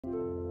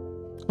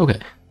Okay,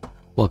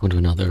 welcome to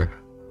another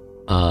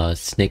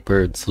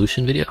Snakebird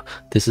solution video.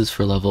 This is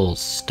for level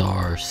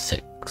star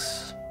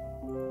 6.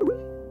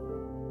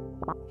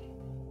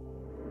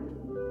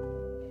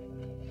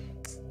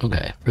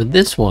 Okay, for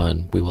this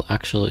one, we will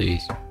actually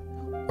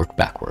work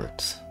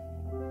backwards.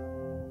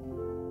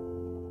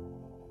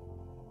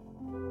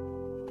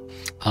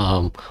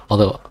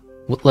 Although,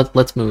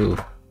 let's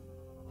move.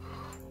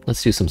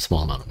 Let's do some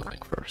small amount of moving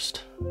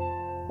first.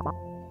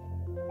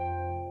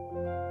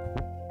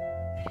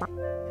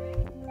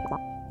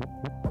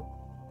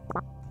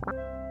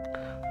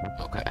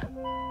 Okay.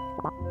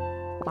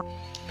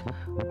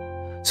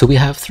 So we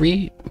have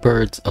 3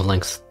 birds of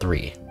length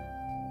 3.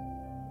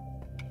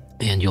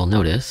 And you'll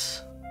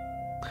notice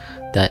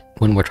that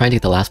when we're trying to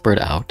get the last bird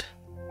out,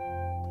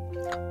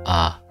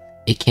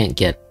 it can't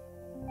get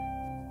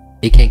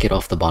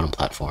off the bottom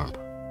platform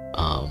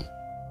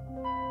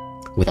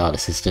without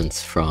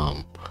assistance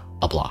from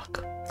a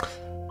block.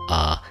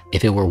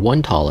 If it were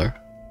one taller,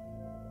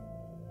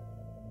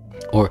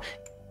 or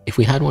if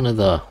we had one of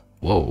the...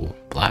 Whoa,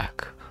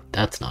 black.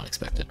 That's not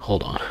expected.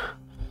 Hold on.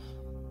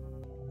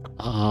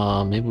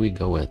 Maybe we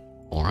go with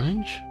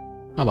orange?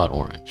 How about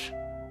orange?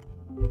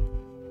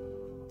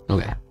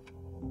 Okay.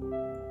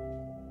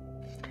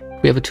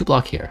 We have a 2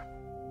 block here.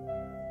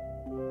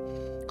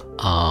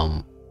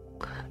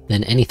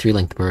 Then any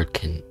 3-length bird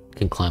can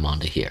climb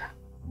onto here.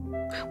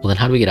 Well, then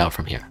how do we get out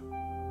from here?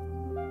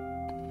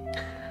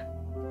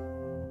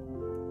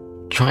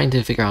 Trying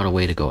to figure out a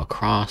way to go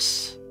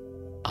across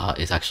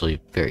is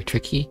actually very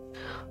tricky.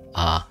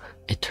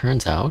 It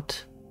turns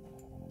out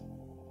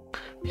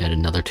we had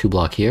another 2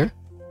 block here.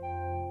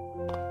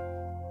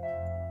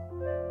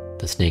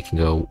 The snake can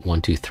go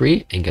 1, 2,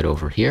 3 and get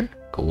over here.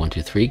 Go 1,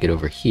 2, 3, get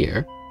over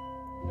here.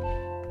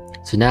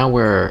 So now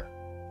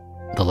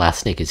the last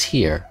snake is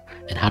here,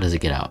 and how does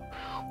it get out?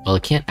 Well,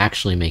 it can't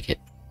actually make it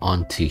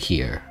onto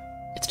here.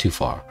 It's too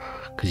far,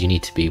 because you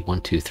need to be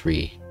 1, 2,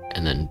 3,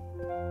 and then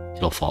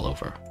it'll fall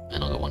over.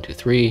 And I'll go 1, 2,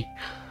 3,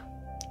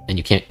 and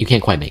you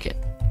can't quite make it.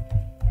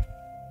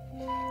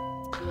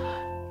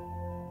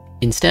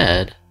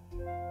 Instead,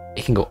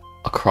 it can go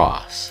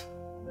across.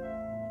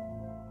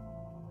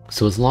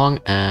 So as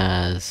long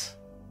as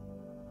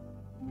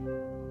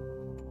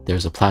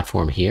there's a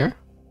platform here,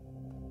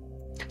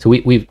 so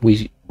we've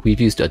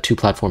used a 2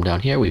 platform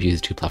down here, we've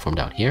used a 2 platform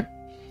down here.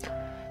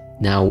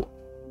 Now,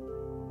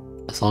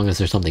 as long as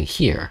there's something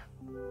here,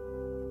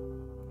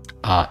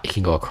 it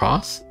can go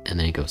across, and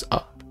then it goes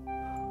up,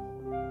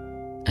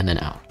 and then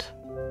out.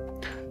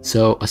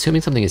 So assuming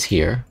something is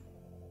here,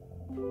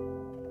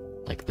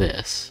 like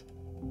this,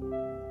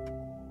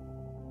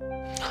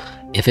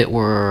 if it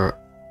were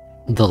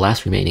the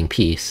last remaining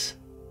piece,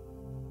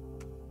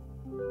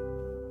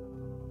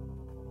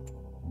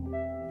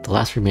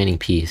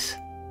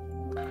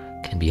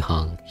 can be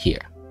hung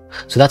here.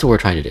 So that's what we're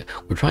trying to do.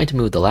 We're trying to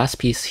move the last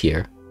piece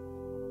here.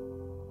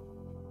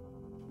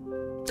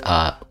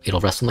 It'll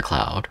rest on the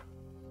cloud.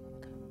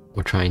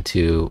 We're trying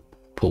to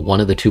put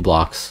one of the 2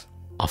 blocks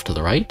off to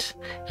the right,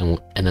 and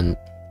then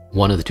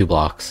one of the 2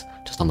 blocks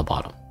just on the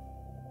bottom.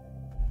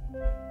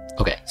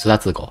 Okay, so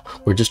that's the goal.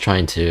 We're just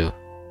trying to...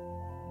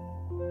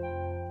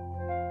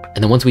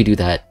 And then once we do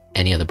that,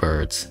 any of the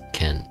birds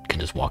can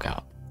just walk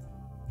out.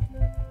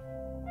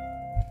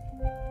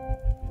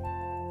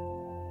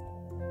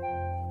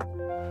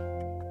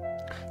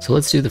 So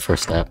let's do the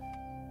first step,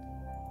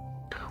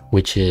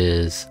 which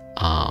is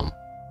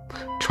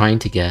trying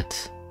to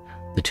get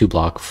the 2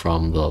 block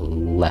from the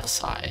left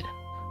side,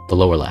 the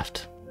lower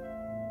left.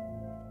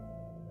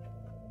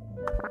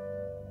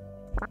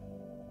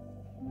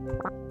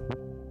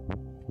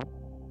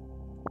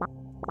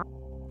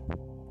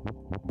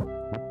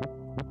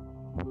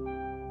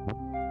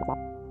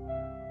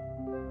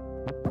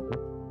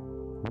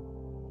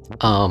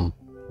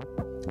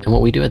 And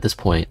what we do at this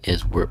point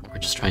is we're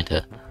just trying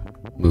to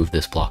move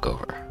this block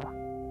over.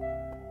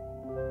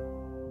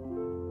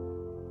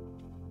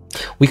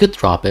 We could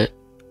drop it,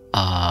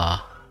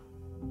 but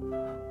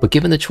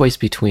given the choice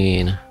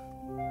between...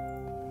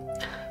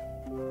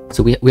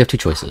 So we have 2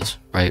 choices,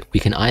 right? We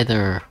can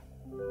either...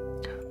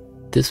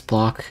 This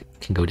block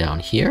can go down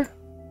here,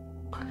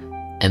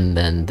 and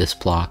then this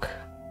block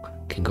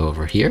can go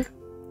over here.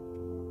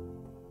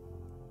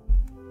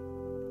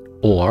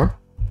 Or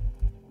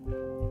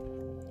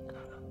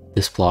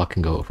this block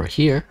can go over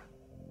here,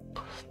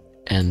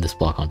 and this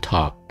block on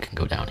top can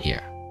go down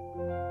here.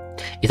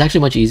 It's actually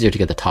much easier to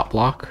get the top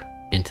block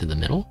into the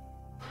middle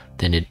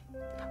than it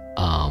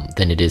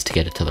is to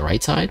get it to the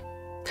right side,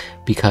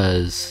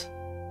 because,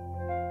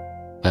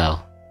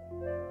 well,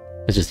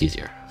 it's just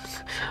easier.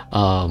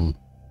 I'm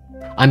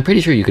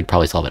pretty sure you could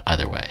probably solve it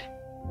either way.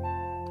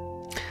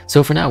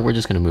 So for now, we're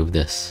just going to move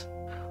this.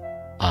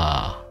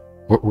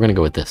 We're going to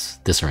go with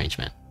this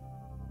arrangement.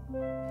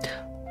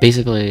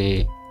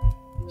 Basically,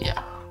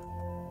 yeah.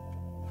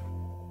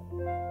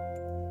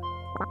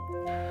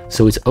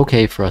 So it's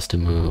okay for us to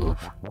move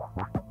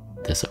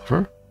this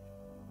over.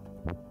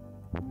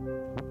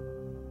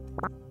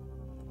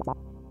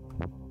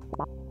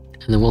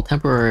 And then we'll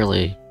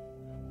temporarily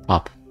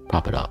prop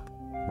it up.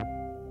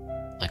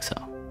 like so.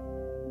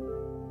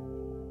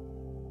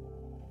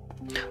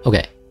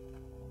 Okay,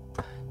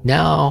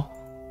 now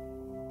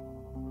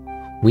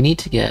we want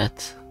to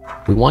get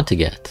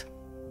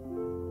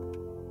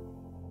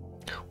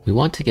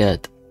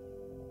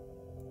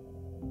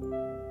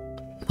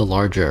the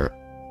larger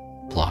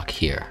block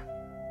here.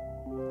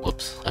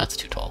 Whoops, that's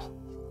too tall.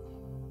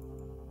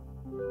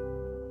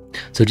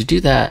 So to do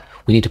that,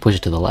 we need to push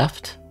it to the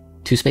left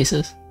 2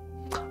 spaces,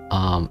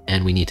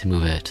 and we need to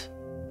move it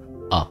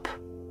up.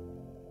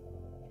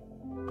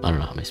 I don't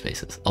know how many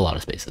spaces. A lot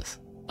of spaces.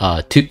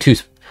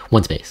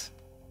 1 space.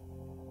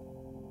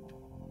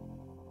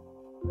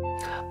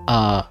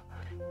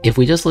 If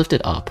we just lift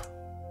it up,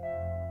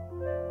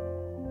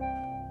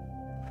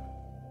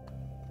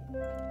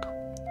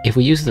 if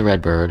we use the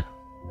red bird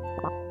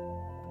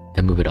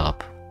and move it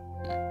up,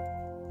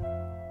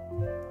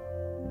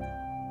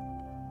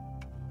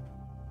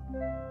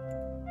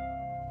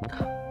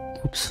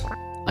 oops,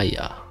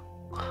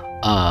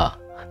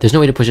 there's no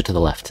way to push it to the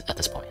left at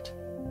this point.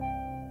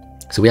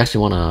 So we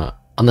actually want to,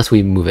 unless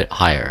we move it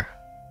higher.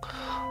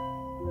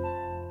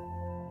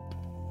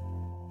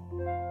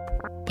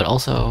 But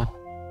also,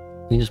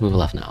 we can just move it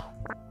left now.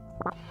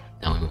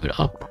 Now we move it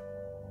up,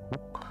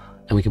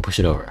 and we can push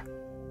it over.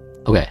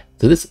 Okay,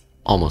 so this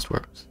almost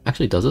works.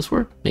 Actually, does this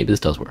work? Maybe this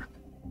does work.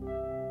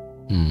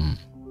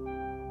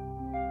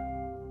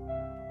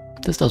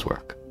 This does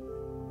work.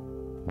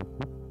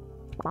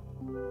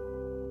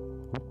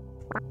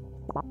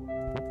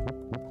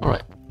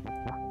 Alright.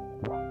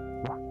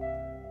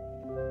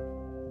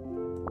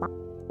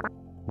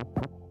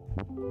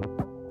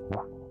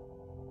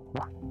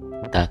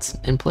 That's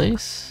in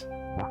place.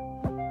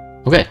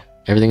 Okay,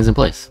 everything is in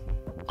place.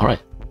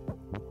 Alright.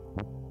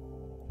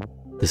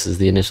 This is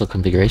the initial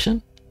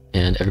configuration,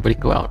 and everybody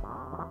can go out.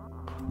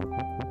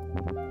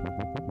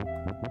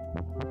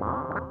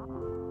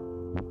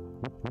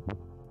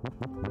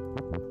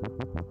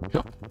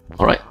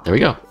 Alright, there we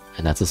go.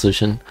 And that's the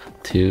solution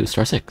to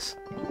star 6.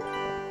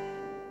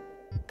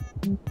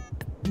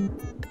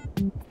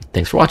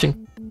 Thanks for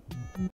watching.